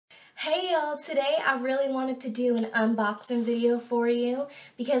Hey y'all, today I really wanted to do an unboxing video for you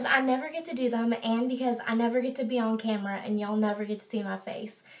because I never get to do them and because I never get to be on camera and y'all never get to see my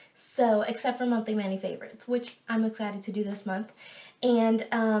face. So, except for monthly mani favorites, which I'm excited to do this month. And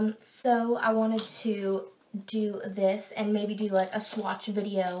so I wanted to do this and maybe do like a swatch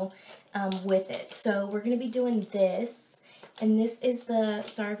video with it. So we're going to be doing this, and this is the,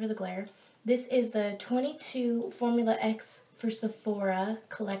 sorry for the glare, this is the 22 Formula X for Sephora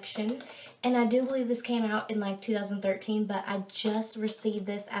collection, and I do believe this came out in like 2013, but I just received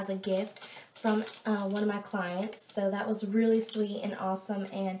this as a gift from one of my clients, so that was really sweet and awesome,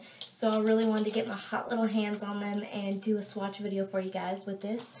 and so I really wanted to get my hot little hands on them and do a swatch video for you guys with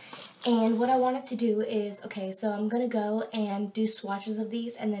this. And what I wanted to do is, okay, so I'm going to go and do swatches of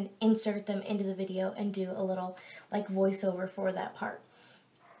these and then insert them into the video and do a little like voiceover for that part.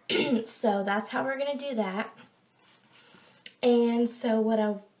 So that's how we're going to do that. And so what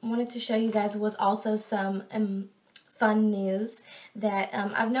I wanted to show you guys was also some fun news that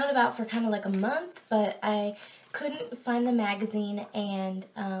I've known about for kind of like a month, but I couldn't find the magazine, and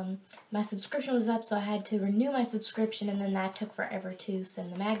my subscription was up, so I had to renew my subscription, and then that took forever to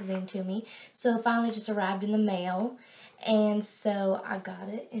send the magazine to me. So it finally just arrived in the mail, and so I got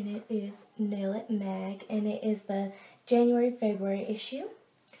it, and it is Nail It Mag, and it is the January-February issue.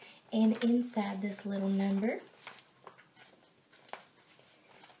 And inside this little number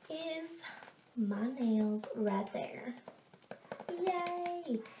is my nails right there.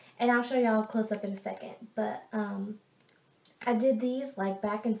 Yay! And I'll show y'all close up in a second. But I did these like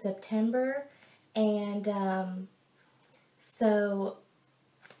back in September, and so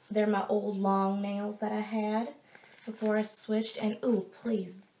they're my old long nails that I had before I switched. And ooh,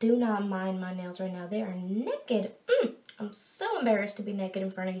 please do not mind my nails right now. They are naked. I'm so embarrassed to be naked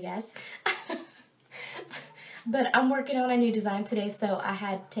in front of you guys. But I'm working on a new design today, so I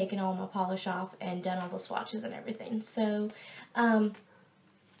had taken all my polish off and done all the swatches and everything. So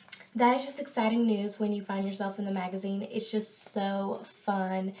that is just exciting news when you find yourself in the magazine. It's just so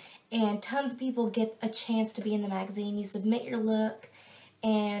fun, and tons of people get a chance to be in the magazine. You submit your look,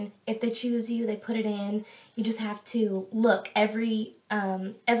 and if they choose you, they put it in. You just have to look every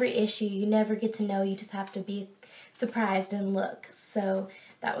issue. You never get to know. You just have to be surprised and look. So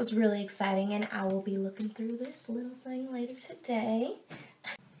that was really exciting, and I will be looking through this little thing later today.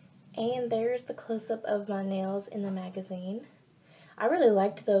 And there's the close-up of my nails in the magazine. I really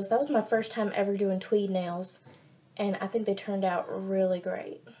liked those. That was my first time ever doing tweed nails, and I think they turned out really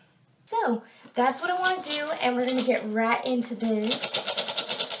great. So that's what I want to do, and we're going to get right into this.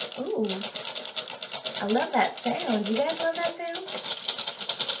 Ooh, I love that sound. You guys love that sound?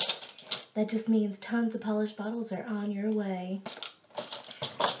 That just means tons of polished bottles are on your way.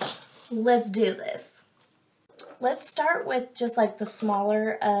 Let's do this. Let's start with just like the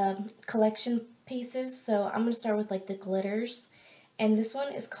smaller collection pieces. So I'm going to start with like the glitters. And this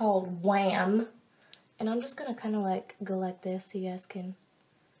one is called Wham. And I'm just going to kind of like go like this so you guys can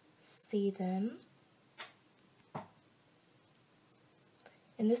see them.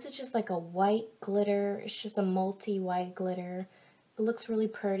 And this is just like a white glitter. It's just a multi-white glitter. It looks really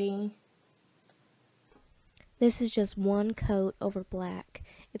pretty. This is just one coat over black.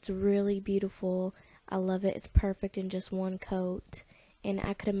 It's really beautiful. I love it. It's perfect in just one coat. And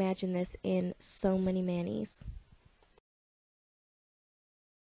I could imagine this in so many manis.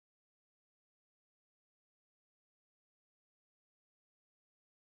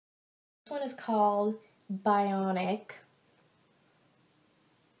 This one is called Bionic.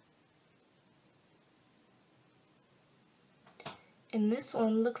 And this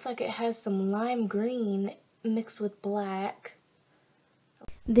one looks like it has some lime green mixed with black.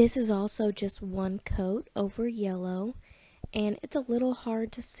 This is also just one coat over yellow, and it's a little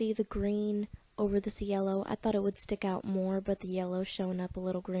hard to see the green over this yellow. I thought it would stick out more, but the yellow's showing up a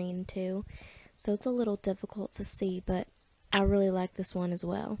little green too, so it's a little difficult to see, but I really like this one as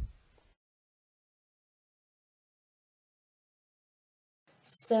well.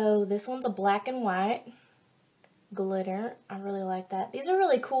 So this one's a black and white glitter. I really like that. These are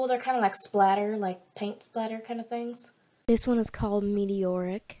really cool. They're kind of like splatter, like paint splatter kind of things. This one is called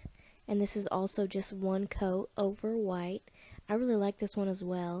Meteoric, and this is also just one coat over white. I really like this one as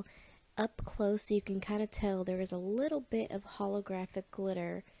well. Up close you can kind of tell there is a little bit of holographic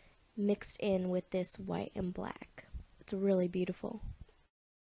glitter mixed in with this white and black. It's really beautiful.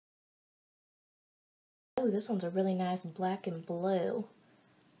 Oh, this one's a really nice black and blue.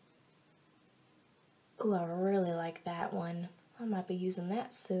 Ooh, I really like that one. I might be using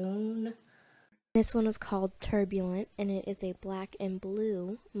that soon. This one is called Turbulent, and it is a black and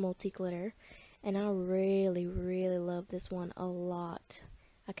blue multi-glitter, and I really, really love this one a lot.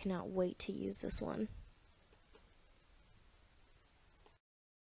 I cannot wait to use this one.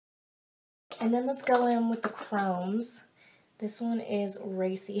 And then let's go in with the chromes. This one is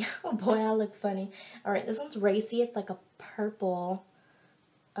racy. Oh boy, I look funny. Alright, this one's racy. It's like a purple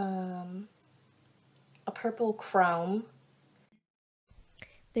chrome.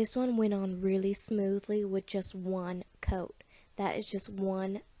 This one went on really smoothly with just one coat. That is just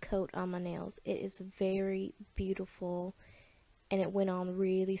one coat on my nails. It is very beautiful and it went on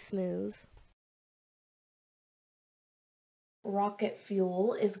really smooth. Rocket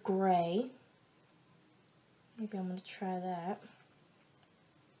Fuel is gray. Maybe I'm going to try that.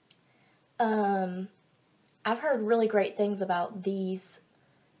 I've heard really great things about these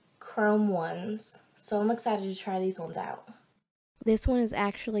chrome ones, so I'm excited to try these ones out. This one is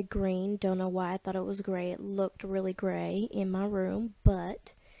actually green. Don't know why I thought it was gray. It looked really gray in my room,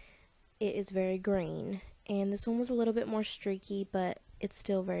 but it is very green. And this one was a little bit more streaky, but it's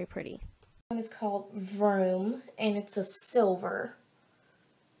still very pretty. This one is called Vroom, and it's a silver.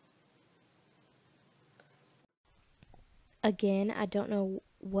 Again, I don't know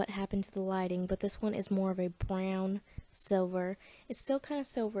what happened to the lighting, but this one is more of a brown silver. It's still kind of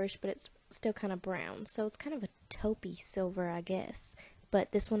silverish, but it's still kind of brown. So it's kind of a taupey silver, I guess.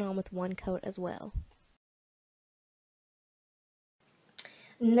 But this went on with one coat as well.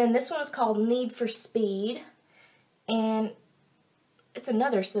 And then this one is called Need for Speed, and it's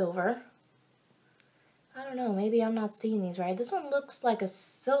another silver. I don't know, maybe I'm not seeing these right. This one looks like a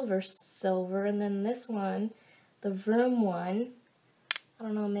silver, and then this one, the Vroom one, I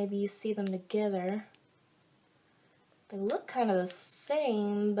don't know, maybe you see them together. They look kind of the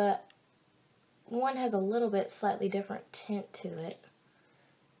same, but one has a little bit slightly different tint to it.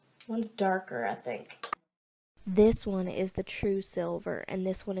 One's darker, I think. This one is the true silver, and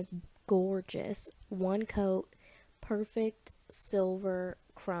this one is gorgeous. One coat, perfect silver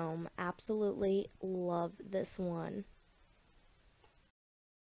chrome. Absolutely love this one.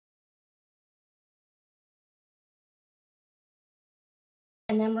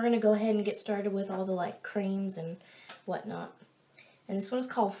 And then we're going to go ahead and get started with all the like creams and whatnot. And this one's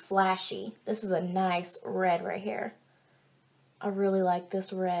called Flashy. This is a nice red right here. I really like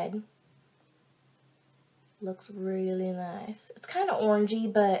this red. Looks really nice. It's kind of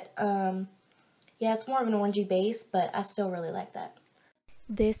orangey, but yeah, it's more of an orangey base, but I still really like that.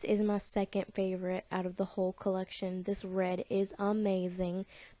 This is my second favorite out of the whole collection. This red is amazing.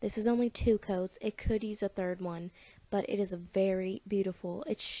 This is only 2 coats. It could use a third one, but it is very beautiful.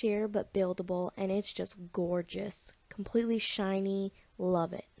 It's sheer but buildable, and it's just gorgeous. Completely shiny.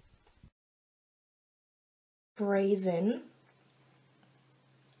 Love it. Brazen.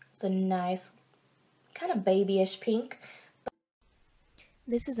 It's a nice, kind of babyish pink.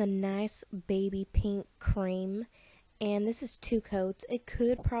 This is a nice baby pink cream, and this is 2 coats. It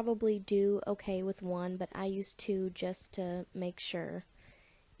could probably do okay with one, but I used 2 just to make sure.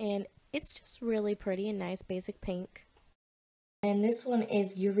 And it's just really pretty and nice basic pink. And this one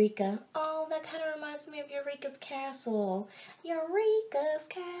is Eureka. Oh, that kind of reminds me of Eureka's Castle. Eureka's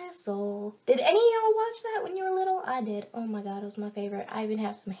Castle. Did any of y'all watch that when you were little? I did. Oh my god, it was my favorite. I even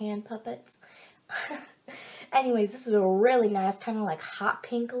have some hand puppets. Anyways, this is a really nice, kind of like hot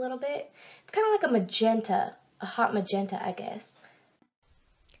pink a little bit. It's kind of like a magenta. A hot magenta, I guess.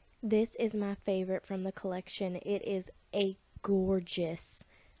 This is my favorite from the collection. It is a gorgeous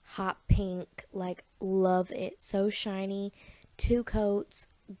hot pink. Like, love it. So shiny. 2 coats.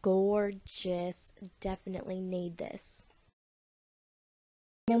 Gorgeous. Definitely need this.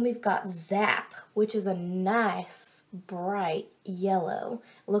 Then we've got Zap, which is a nice, bright yellow.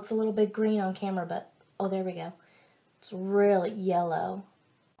 It looks a little bit green on camera, but oh, there we go. It's really yellow.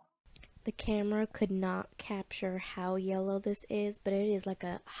 The camera could not capture how yellow this is, but it is like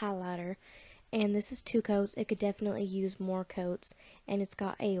a highlighter. And this is 2 coats. It could definitely use more coats. And it's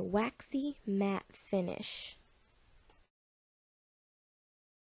got a waxy matte finish.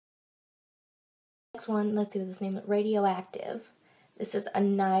 Next one, let's see what this name is. Radioactive. This is a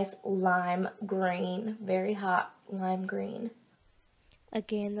nice lime green, very hot lime green.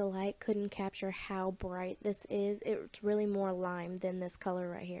 Again, the light couldn't capture how bright this is. It's really more lime than this color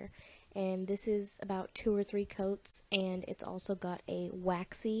right here. And this is about 2 or 3 coats, and it's also got a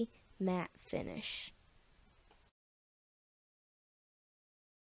waxy matte finish.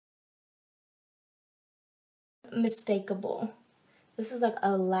 Mistakable. This is like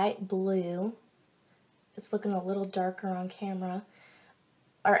a light blue. It's looking a little darker on camera.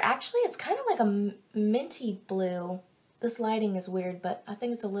 Or actually, it's kind of like a minty blue. This lighting is weird, but I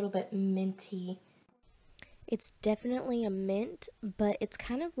think it's a little bit minty. It's definitely a mint, but it's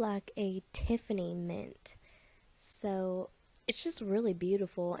kind of like a Tiffany mint. So it's just really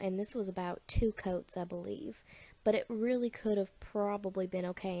beautiful, and this was about 2 coats, I believe, but it really could have probably been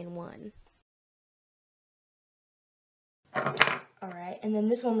okay in one. Alright, and then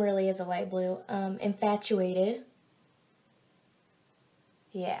this one really is a light blue. Infatuated.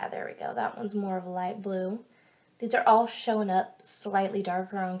 Yeah, there we go. That one's more of a light blue. These are all showing up slightly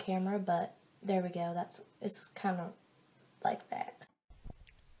darker on camera, but there we go. It's kind of like that.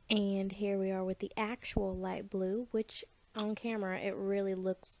 And here we are with the actual light blue, which on camera it really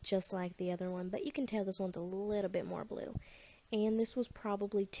looks just like the other one, but you can tell this one's a little bit more blue. And this was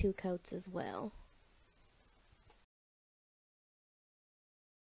probably 2 coats as well.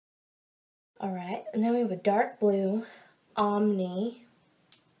 Alright, and then we have a dark blue Omni.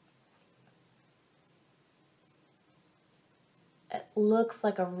 It looks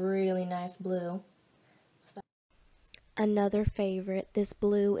like a really nice blue. Another favorite, this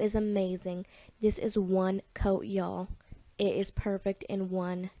blue is amazing. This is 1 coat, y'all. It is perfect in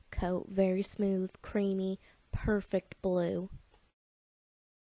 1 coat. Very smooth, creamy, perfect blue.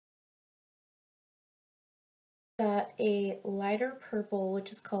 Got a lighter purple,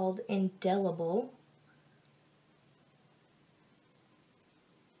 which is called Indelible.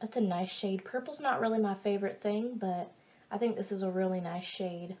 That's a nice shade. Purple's not really my favorite thing, but I think this is a really nice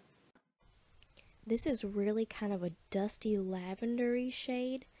shade. This is really kind of a dusty lavendery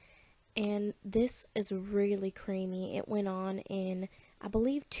shade, and this is really creamy. It went on in, I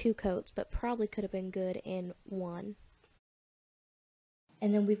believe, 2 coats, but probably could have been good in 1.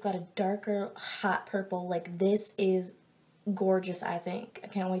 And then we've got a darker hot purple. Like, this is gorgeous, I think. I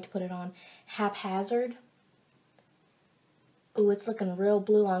can't wait to put it on. Haphazard. Ooh, it's looking real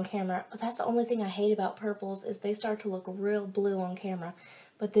blue on camera. That's the only thing I hate about purples is they start to look real blue on camera.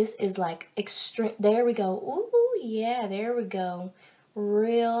 But this is like extreme. There we go. Ooh, yeah, there we go.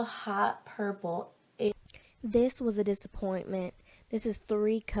 Real hot purple. This was a disappointment. This is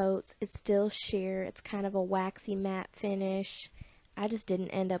 3 coats. It's still sheer. It's kind of a waxy matte finish. I just didn't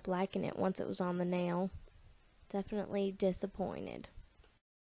end up liking it once it was on the nail. Definitely disappointed.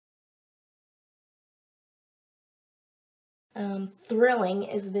 Thrilling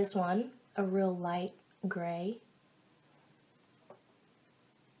is this one. A real light gray.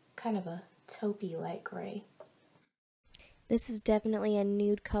 Kind of a taupey light gray. This is definitely a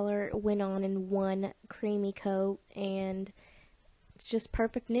nude color. It went on in 1 creamy coat, and it's just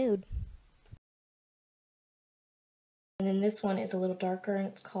perfect nude. And then this one is a little darker, and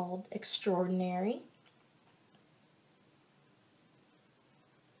it's called Extraordinary.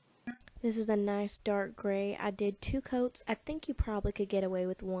 This is a nice dark gray. I did 2 coats. I think you probably could get away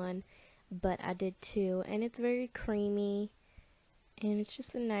with 1, but I did 2, and it's very creamy, and it's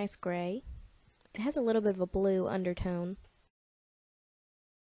just a nice gray. It has a little bit of a blue undertone.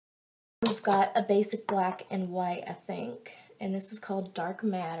 We've got a basic black and white, I think, and this is called Dark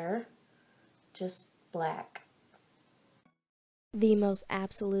Matter. Just black. The most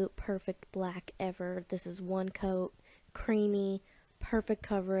absolute perfect black ever. This is 1 coat, creamy, perfect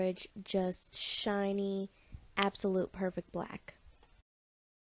coverage, just shiny, absolute perfect black.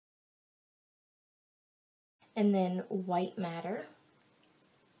 And then White Matter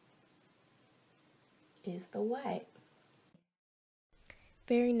is the white.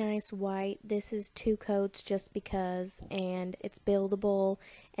 Very nice white. This is 2 coats just because, and it's buildable,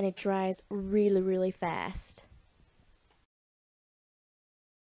 and it dries really, really fast.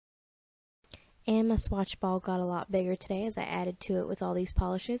 And my swatch ball got a lot bigger today as I added to it with all these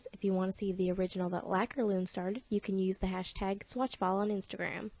polishes. If you want to see the original that Lacquerloon started, you can use the hashtag swatchball on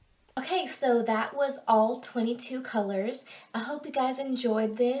Instagram. Okay, so that was all 22 colors. I hope you guys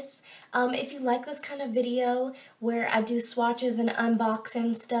enjoyed this. If you like this kind of video where I do swatches and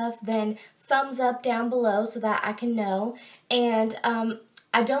unboxing stuff, then thumbs up down below so that I can know. And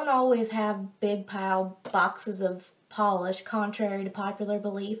I don't always have big pile boxes of polish, contrary to popular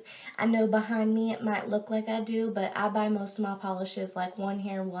belief. I know behind me it might look like I do, but I buy most of my polishes like 1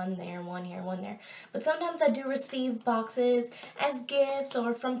 here, 1 there, 1 here, 1 there. But sometimes I do receive boxes as gifts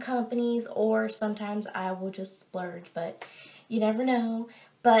or from companies, or sometimes I will just splurge, but you never know.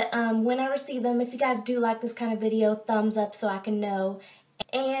 But when I receive them, if you guys do like this kind of video, thumbs up so I can know.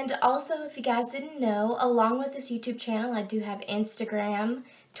 And also, if you guys didn't know, along with this YouTube channel, I do have Instagram,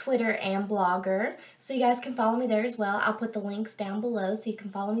 Twitter, and Blogger, so you guys can follow me there as well. I'll put the links down below so you can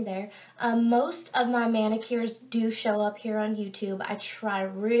follow me there. Most of my manicures do show up here on YouTube. I try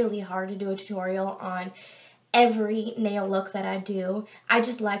really hard to do a tutorial on every nail look that I do. I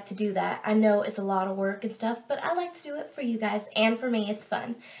just like to do that. I know it's a lot of work and stuff, but I like to do it for you guys, and for me it's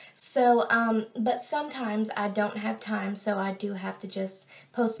fun. So, but sometimes I don't have time, so I do have to just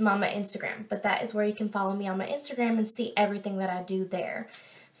post them on my Instagram. But that is where you can follow me on my Instagram and see everything that I do there.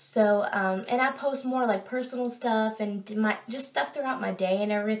 So, and I post more like personal stuff and just stuff throughout my day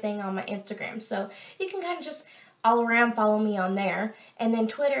and everything on my Instagram. So you can kind of just all around follow me on there. And then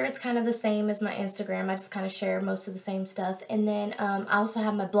Twitter, it's kind of the same as my Instagram. I just kind of share most of the same stuff. And then I also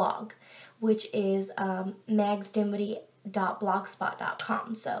have my blog, which is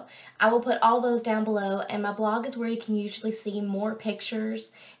magsdinwiddie.blogspot.com. So I will put all those down below, and my blog is where you can usually see more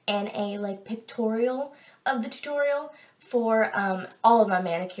pictures and a like pictorial of the tutorial for all of my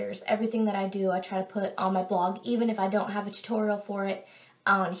manicures. Everything that I do, I try to put on my blog. Even if I don't have a tutorial for it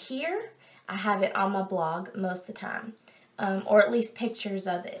on here, I have it on my blog most of the time. Or at least pictures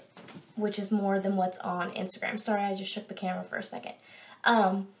of it, which is more than what's on Instagram. Sorry, I just shook the camera for a second.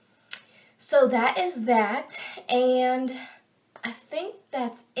 So that is that, and I think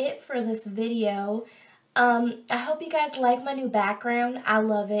that's it for this video. I hope you guys like my new background. I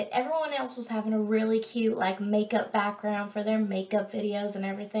love it. Everyone else was having a really cute like makeup background for their makeup videos and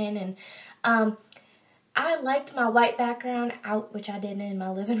everything, and I liked my white background out, which I did in my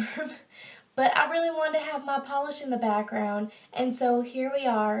living room, but I really wanted to have my polish in the background, and so here we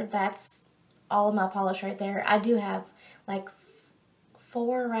are. That's all of my polish right there. I do have like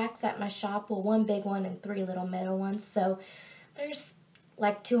 4 racks at my shop, well, 1 big one and 3 little middle ones, so there's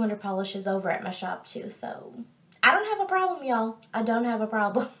like 200 polishes over at my shop too, so I don't have a problem, y'all. I don't have a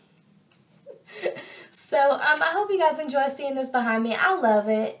problem. So, I hope you guys enjoy seeing this behind me. I love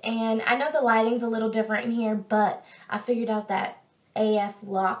it, and I know the lighting's a little different in here, but I figured out that AF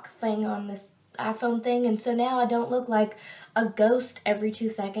lock thing on this iPhone thing, and so now I don't look like a ghost every 2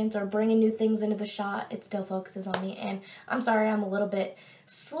 seconds or bringing new things into the shot. It still focuses on me, and I'm sorry I'm a little bit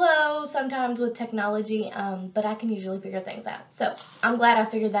slow sometimes with technology, but I can usually figure things out. So I'm glad I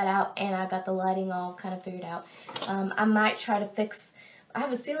figured that out, and I got the lighting all kind of figured out. I might try to fix, I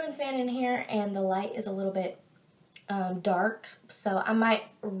have a ceiling fan in here, and the light is a little bit dark, so I might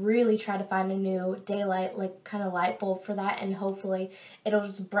really try to find a new daylight like kind of light bulb for that, and hopefully it'll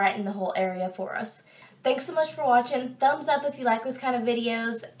just brighten the whole area for us. Thanks so much for watching. Thumbs up if you like this kind of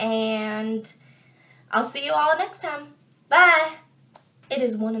videos, and I'll see you all next time. Bye! It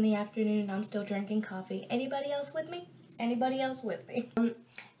is 1 in the afternoon and I'm still drinking coffee. Anybody else with me? Anybody else with me?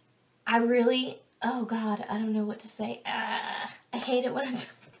 I really, oh God, I don't know what to say. I hate it when it's,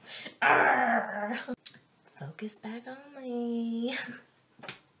 focus back on me.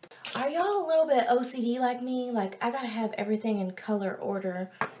 Are y'all a little bit OCD like me? Like, I gotta have everything in color order.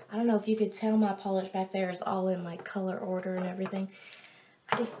 I don't know if you could tell my polish back there is all in like color order and everything.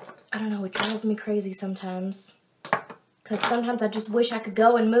 I don't know, it drives me crazy sometimes. Because sometimes I just wish I could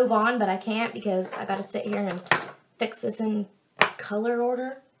go and move on, but I can't because I gotta sit here and fix this in color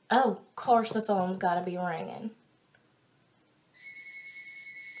order. Oh, of course the phone's gotta be ringing.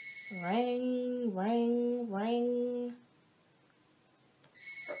 Ring, ring, ring.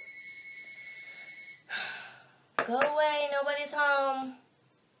 Go away, nobody's home.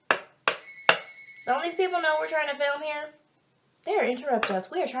 Don't these people know we're trying to film here? They're interrupting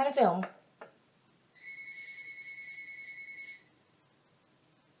us. We are trying to film.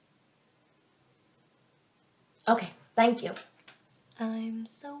 Okay, thank you. I'm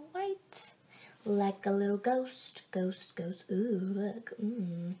so white, like a little ghost, ghost, ghost. Ooh, look,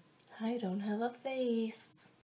 I don't have a face.